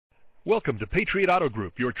Welcome to Patriot Auto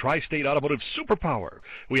Group, your tri-state automotive superpower.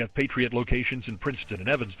 We have Patriot locations in Princeton and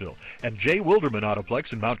Evansville, and J. Wilderman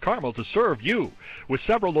Autoplex in Mount Carmel to serve you. With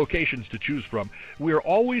several locations to choose from, we are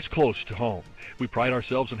always close to home. We pride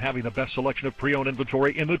ourselves in having the best selection of pre-owned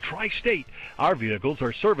inventory in the tri-state. Our vehicles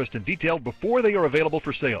are serviced and detailed before they are available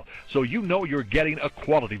for sale, so you know you're getting a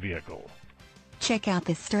quality vehicle. Check out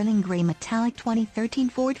this sterling gray metallic 2013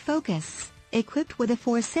 Ford Focus, equipped with a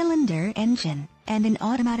 4-cylinder engine and an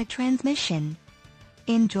automatic transmission.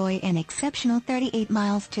 Enjoy an exceptional 38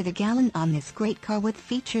 miles to the gallon on this great car with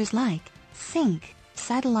features like sync,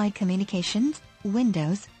 satellite communications,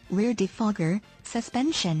 windows, rear defogger,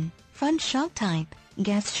 suspension, front shock type,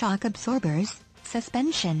 gas shock absorbers,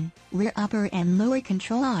 suspension, rear upper and lower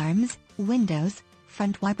control arms, windows,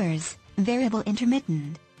 front wipers, variable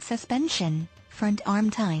intermittent, suspension, front arm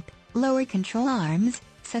type, lower control arms,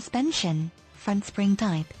 suspension, front spring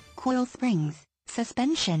type, coil springs,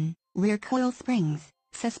 suspension, rear coil springs,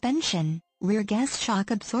 suspension, rear gas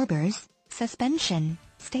shock absorbers, suspension,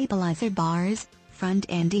 stabilizer bars, front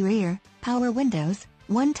and rear, power windows,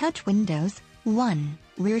 one-touch windows,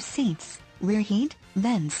 rear seats, rear heat,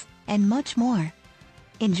 vents, and much more.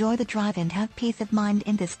 Enjoy the drive and have peace of mind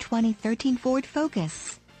in this 2013 Ford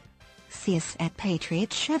Focus. See us at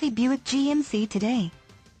Patriot Chevy Buick GMC today.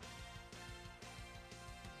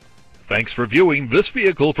 Thanks for viewing this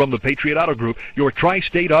vehicle from the Patriot Auto Group, your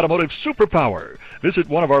tri-state automotive superpower. Visit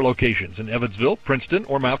one of our locations in Evansville, Princeton,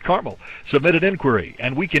 or Mount Carmel. Submit an inquiry,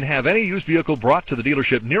 and we can have any used vehicle brought to the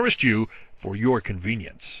dealership nearest you for your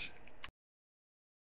convenience.